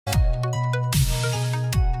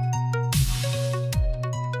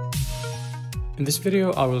In this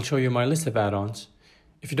video, I will show you my list of add-ons.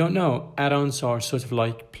 If you don't know, add-ons are sort of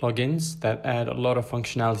like plugins that add a lot of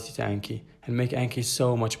functionality to Anki and make Anki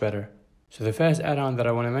so much better. So the first add-on that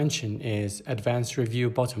I want to mention is Advanced Review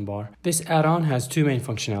Button Bar. This add-on has two main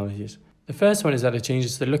functionalities. The first one is that it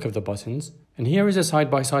changes the look of the buttons. And here is a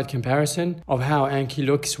side-by-side comparison of how Anki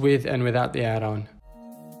looks with and without the add-on.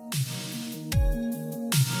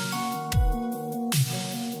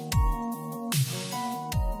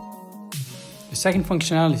 The second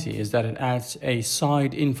functionality is that it adds a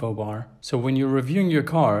side info bar. So when you're reviewing your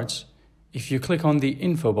cards, if you click on the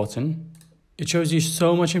info button, it shows you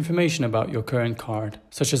so much information about your current card,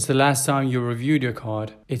 such as the last time you reviewed your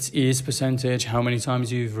card, its ease percentage, how many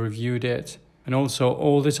times you've reviewed it, and also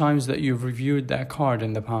all the times that you've reviewed that card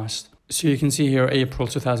in the past. So you can see here April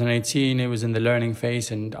 2018, it was in the learning phase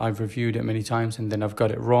and I've reviewed it many times and then I've got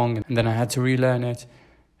it wrong and then I had to relearn it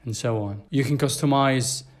and so on. You can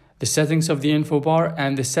customize the settings of the info bar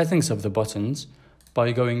and the settings of the buttons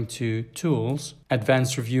by going to Tools,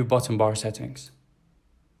 Advanced Review Button Bar Settings.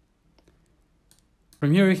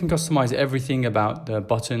 From here you can customize everything about the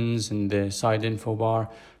buttons and the side info bar,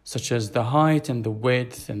 such as the height and the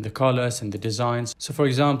width and the colors and the designs. So for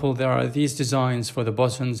example, there are these designs for the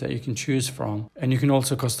buttons that you can choose from, and you can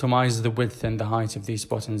also customize the width and the height of these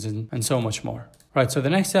buttons and so much more. Right, so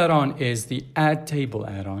the next add-on is the Add Table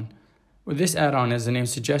add-on. With this add-on, as the name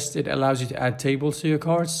suggests, it allows you to add tables to your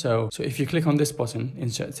cards. So if you click on this button,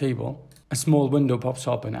 Insert Table, a small window pops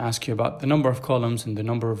up and asks you about the number of columns and the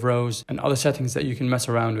number of rows and other settings that you can mess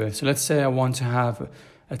around with. So let's say I want to have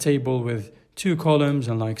a table with 2 columns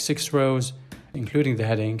and like 6 rows, including the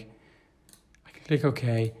heading. I can click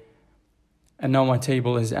OK. And now my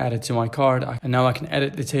table is added to my card. And now I can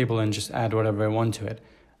edit the table and just add whatever I want to it.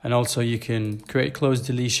 And also you can create close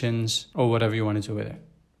deletions or whatever you want to do with it.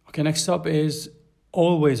 Okay, next up is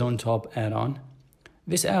Always on Top add-on.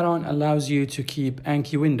 This add-on allows you to keep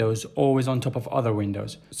Anki windows always on top of other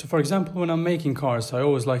windows. So for example, when I'm making cards, I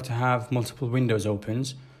always like to have multiple windows open.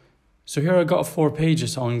 So here I got 4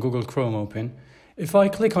 pages on Google Chrome open. If I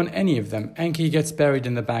click on any of them, Anki gets buried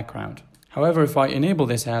in the background. However, if I enable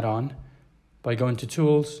this add-on by going to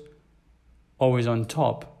Tools, Always on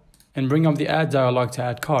Top, and bring up the Add dialog to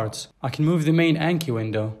add cards, I can move the main Anki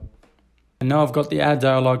window. And now I've got the Add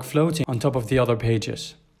dialog floating on top of the other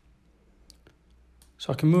pages.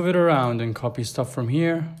 So I can move it around and copy stuff from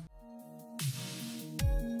here.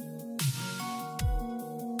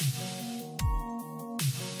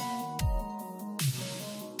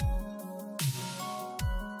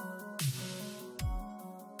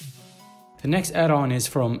 The next add-on is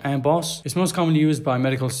from AMBOSS. It's most commonly used by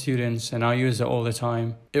medical students and I use it all the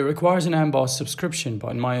time. It requires an AMBOSS subscription, but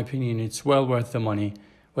in my opinion, it's well worth the money.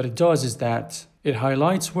 What it does is that it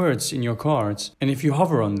highlights words in your cards, and if you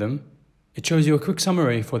hover on them, it shows you a quick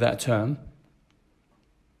summary for that term.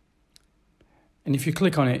 And if you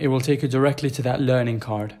click on it, it will take you directly to that learning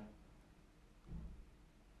card.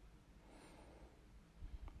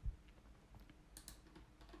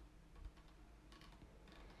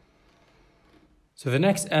 So the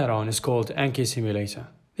next add-on is called Anki Simulator.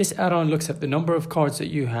 This add-on looks at the number of cards that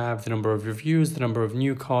you have, the number of reviews, the number of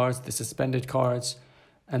new cards, the suspended cards,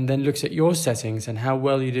 and then looks at your settings and how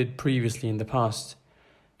well you did previously in the past.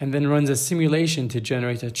 And then runs a simulation to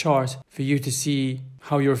generate a chart for you to see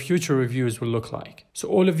how your future reviews will look like. So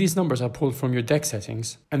all of these numbers are pulled from your deck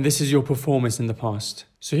settings, and this is your performance in the past.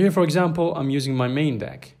 So here, for example, I'm using my main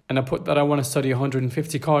deck, and I put that I want to study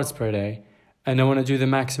 150 cards per day, and I want to do the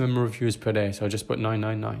maximum reviews per day, so I just put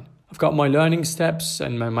 999. I've got my learning steps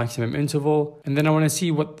and my maximum interval, and then I want to see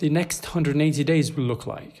what the next 180 days will look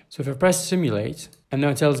like. So if I press Simulate, and now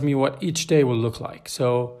it tells me what each day will look like.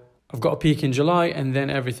 So I've got a peak in July and then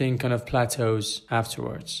everything kind of plateaus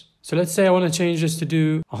afterwards. So let's say I want to change this to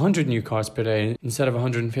do 100 new cards per day instead of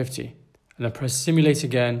 150. And I press Simulate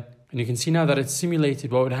again, and you can see now that it's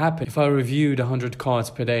simulated what would happen if I reviewed 100 cards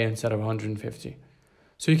per day instead of 150.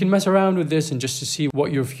 So you can mess around with this and just to see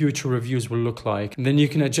what your future reviews will look like. And then you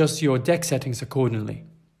can adjust your deck settings accordingly.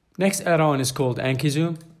 Next add-on is called Anki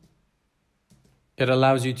Zoom. It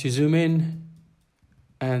allows you to zoom in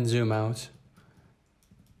and zoom out.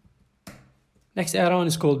 Next add-on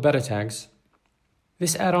is called Better Tags.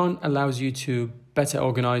 This add-on allows you to better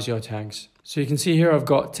organize your tags. So you can see here I've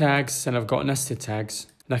got tags and I've got nested tags.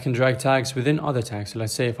 And I can drag tags within other tags. So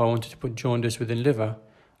let's say if I wanted to put jaundice within liver,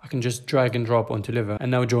 I can just drag and drop onto liver, and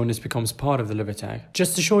now jaundice becomes part of the liver tag.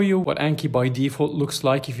 Just to show you what Anki by default looks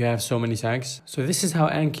like if you have so many tags. So this is how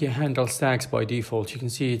Anki handles tags by default. You can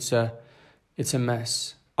see it's a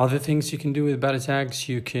mess. Other things you can do with better tags,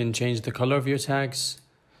 you can change the color of your tags.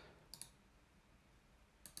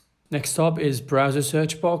 Next up is browser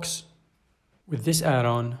search box. With this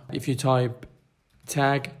add-on, if you type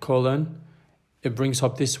tag : it brings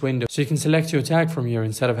up this window. So you can select your tag from here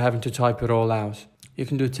instead of having to type it all out. You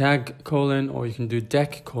can do tag : or you can do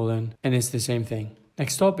deck : and it's the same thing.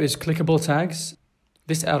 Next up is clickable tags.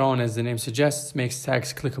 This add-on, as the name suggests, makes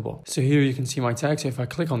tags clickable. So here you can see my tag. So if I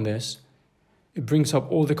click on this, it brings up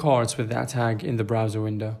all the cards with that tag in the browser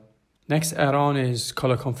window. Next add-on is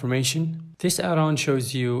color confirmation. This add-on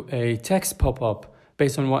shows you a text pop-up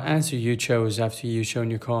based on what answer you chose after you've shown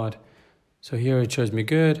your card. So here it shows me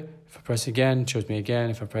good. If I press again, it shows me again.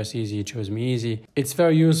 If I press easy, it shows me easy. It's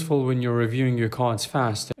very useful when you're reviewing your cards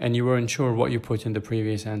fast and you weren't sure what you put in the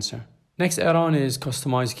previous answer. Next add-on is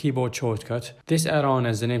customize keyboard shortcut. This add-on,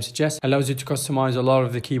 as the name suggests, allows you to customize a lot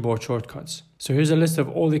of the keyboard shortcuts. So here's a list of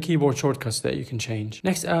all the keyboard shortcuts that you can change.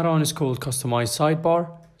 Next add-on is called customize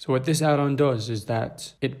sidebar. So what this add-on does is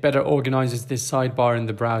that it better organizes this sidebar in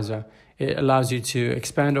the browser. It allows you to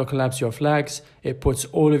expand or collapse your flags. It puts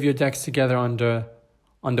all of your decks together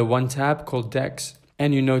under one tab called decks,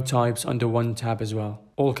 and your node types under one tab as well.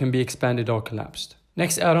 All can be expanded or collapsed.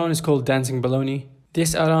 Next add-on is called Dancing Baloney.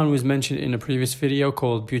 This add-on was mentioned in a previous video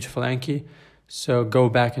called Beautiful Anki, so go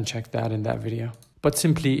back and check that in that video. But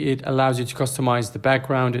simply it allows you to customize the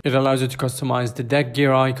background, it allows you to customize the deck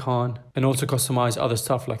gear icon, and also customize other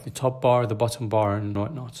stuff like the top bar, the bottom bar, and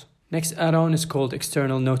whatnot. Next add-on is called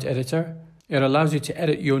External Note Editor. It allows you to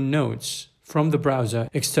edit your notes from the browser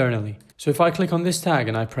externally. So if I click on this tag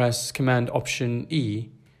and I press Command Option E,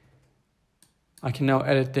 I can now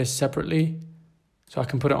edit this separately. So I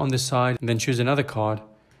can put it on this side and then choose another card,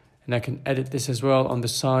 and I can edit this as well on the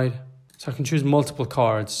side. So I can choose multiple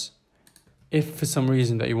cards. If for some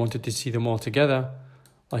reason that you wanted to see them all together,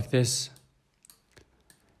 like this,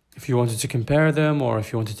 if you wanted to compare them or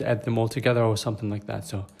if you wanted to add them all together or something like that.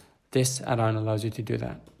 So this add-on allows you to do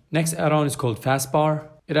that. Next add-on is called Fastbar.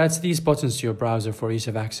 It adds these buttons to your browser for ease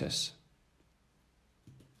of access.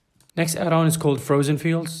 Next add-on is called Frozen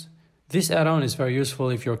Fields. This add-on is very useful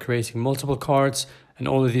if you're creating multiple cards and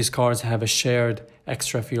all of these cards have a shared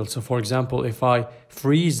extra field. So for example, if I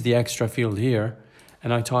freeze the extra field here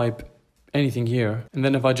and I type anything here, and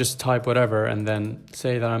then if I just type whatever and then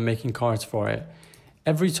say that I'm making cards for it,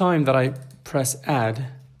 every time that I press add,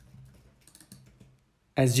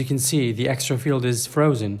 as you can see, the extra field is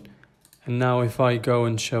frozen. And now if I go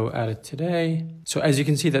and show added today, so as you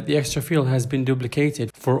can see that the extra field has been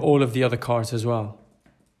duplicated for all of the other cards as well.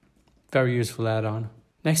 Very useful add-on.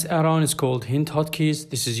 Next add-on is called Hint Hotkeys.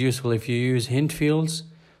 This is useful if you use hint fields.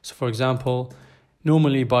 So for example,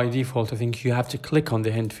 normally by default, I think you have to click on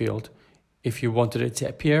the hint field if you wanted it to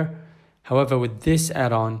appear. However, with this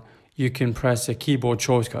add-on, you can press a keyboard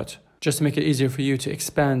shortcut just to make it easier for you to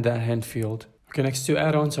expand that hint field. Okay, next two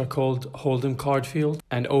add-ons are called Hold'em Card Field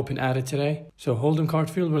and Open Added Today. So Hold'em Card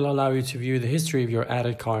Field will allow you to view the history of your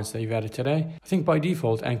added cards that you've added today. I think by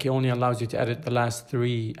default, Anki only allows you to edit the last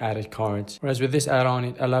 3 added cards. Whereas with this add-on,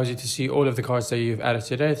 it allows you to see all of the cards that you've added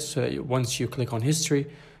today. So that once you click on history,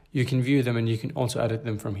 you can view them and you can also edit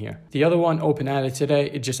them from here. The other one, Open Added Today,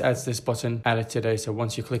 it just adds this button, Added Today. So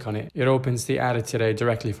once you click on it, it opens the Added Today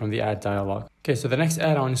directly from the Add dialog. Okay, so the next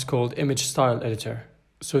add-on is called Image Style Editor.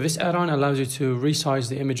 So this add-on allows you to resize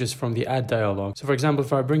the images from the Add dialog. So for example,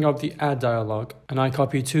 if I bring up the Add dialog and I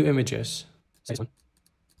copy 2 images, say this one,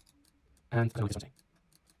 and this one,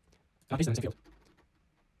 and paste them in the field.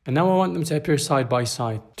 And now I want them to appear side by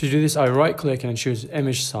side. To do this, I right click and choose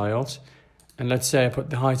Image Styles. And let's say I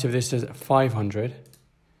put the height of this as 500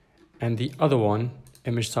 and the other one,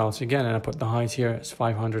 Image Styles again, and I put the height here as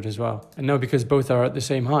 500 as well. And now because both are at the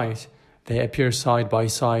same height, they appear side by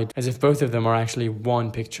side as if both of them are actually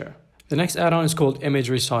one picture. The next add-on is called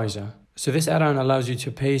Image Resizer. So this add-on allows you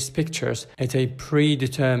to paste pictures at a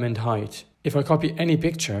predetermined height. If I copy any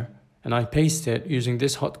picture and I paste it using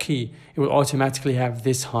this hotkey, it will automatically have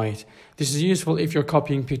this height. This is useful if you're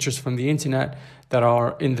copying pictures from the internet that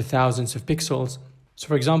are in the thousands of pixels. So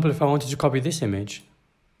for example, if I wanted to copy this image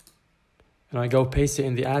and I go paste it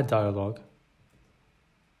in the Add dialog,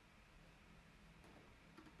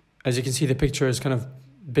 as you can see, the picture is kind of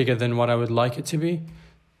bigger than what I would like it to be.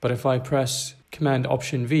 But if I press Command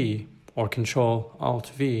Option V or Control Alt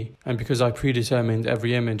V, and because I predetermined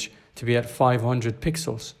every image to be at 500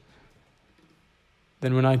 pixels,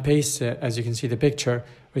 then when I paste it, as you can see, the picture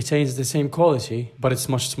retains the same quality, but it's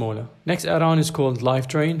much smaller. Next add-on is called Life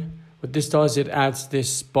Drain. What this does, it adds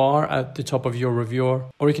this bar at the top of your reviewer,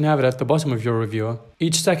 or you can have it at the bottom of your reviewer.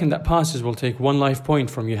 Each second that passes will take 1 life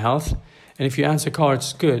point from your health. And if you answer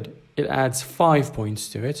cards good, it adds 5 points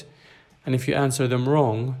to it. And if you answer them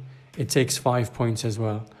wrong, it takes 5 points as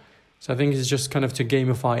well. So I think it's just kind of to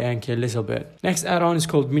gamify Anki a little bit. Next add-on is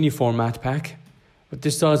called Mini Format Pack. What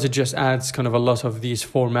this does, it just adds kind of a lot of these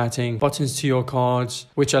formatting buttons to your cards,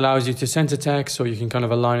 which allows you to center text, so you can kind of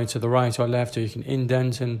align it to the right or left, or you can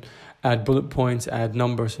indent and add bullet points, add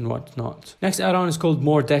numbers and whatnot. Next add-on is called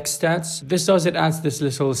More Deck Stats. This does, it adds this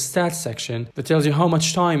little stats section that tells you how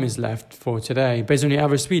much time is left for today based on your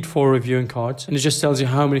average speed for reviewing cards. And it just tells you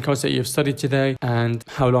how many cards that you've studied today and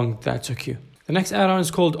how long that took you. The next add-on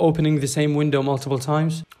is called Opening the Same Window Multiple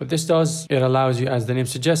Times. What this does, it allows you, as the name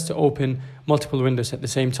suggests, to open multiple windows at the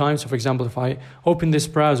same time. So for example, if I open this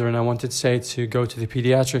browser and I wanted, say, to go to the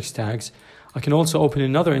pediatrics tags, I can also open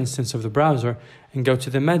another instance of the browser and go to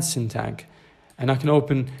the medicine tag. And I can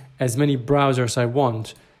open as many browsers I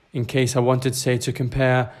want in case I wanted, say, to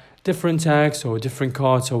compare different tags or different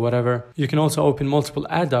cards or whatever. You can also open multiple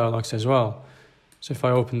add dialogues as well. So if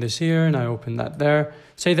I open this here and I open that there,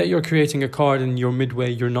 say that you're creating a card and you're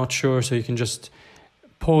midway, you're not sure, so you can just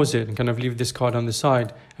pause it and kind of leave this card on the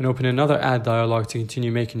side and open another add dialog to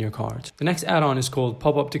continue making your card. The next add-on is called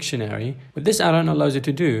Pop-up Dictionary. What this add-on allows you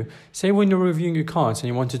to do, say when you're reviewing your cards and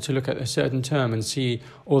you wanted to look at a certain term and see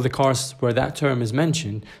all the cards where that term is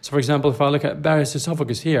mentioned. So for example, if I look at Barrett's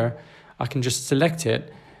esophagus here, I can just select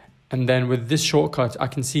it, and then with this shortcut, I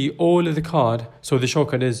can see all of the card. So the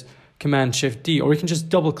shortcut is Command-Shift-D, or you can just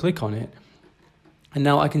double click on it. And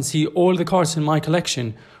now I can see all the cards in my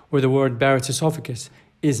collection where the word Barrett's esophagus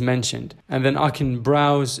is mentioned. And then I can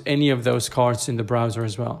browse any of those cards in the browser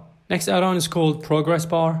as well. Next add-on is called Progress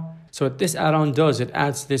Bar. So what this add-on does, it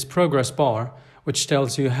adds this progress bar, which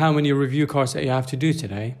tells you how many review cards that you have to do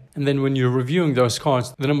today. And then when you're reviewing those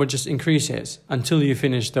cards, the number just increases until you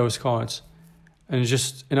finish those cards. And it's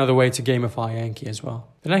just another way to gamify Anki as well.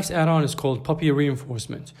 The next add-on is called Puppy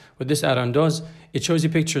Reinforcement. What this add-on does, it shows you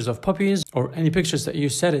pictures of puppies or any pictures that you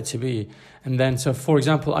set it to be. And then, so for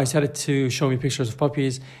example, I set it to show me pictures of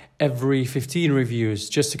puppies every 15 reviews,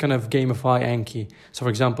 just to kind of gamify Anki. So for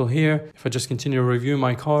example, here, if I just continue reviewing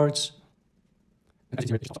my cards, the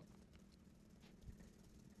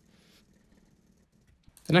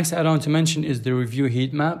next add-on to mention is the Review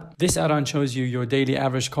Heatmap. This add-on shows you your daily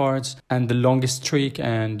average cards and the longest streak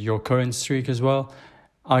and your current streak as well.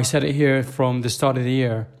 I set it here from the start of the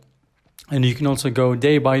year. And you can also go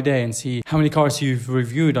day by day and see how many cards you've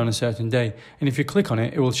reviewed on a certain day. And if you click on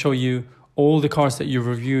it, it will show you all the cards that you've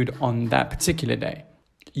reviewed on that particular day.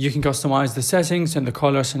 You can customize the settings and the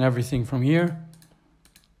colors and everything from here.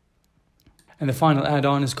 And the final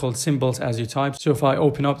add-on is called Symbols as you type. So if I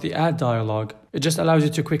open up the add dialog, it just allows you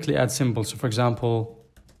to quickly add symbols. So for example,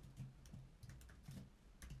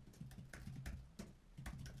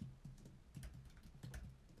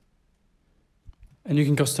 and you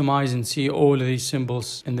can customize and see all of these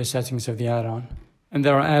symbols in the settings of the add-on. And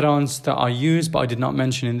there are add-ons that I use, but I did not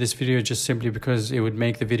mention in this video just simply because it would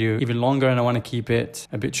make the video even longer and I want to keep it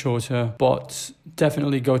a bit shorter. But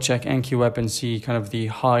definitely go check Anki Web and see kind of the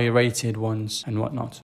high rated ones and whatnot.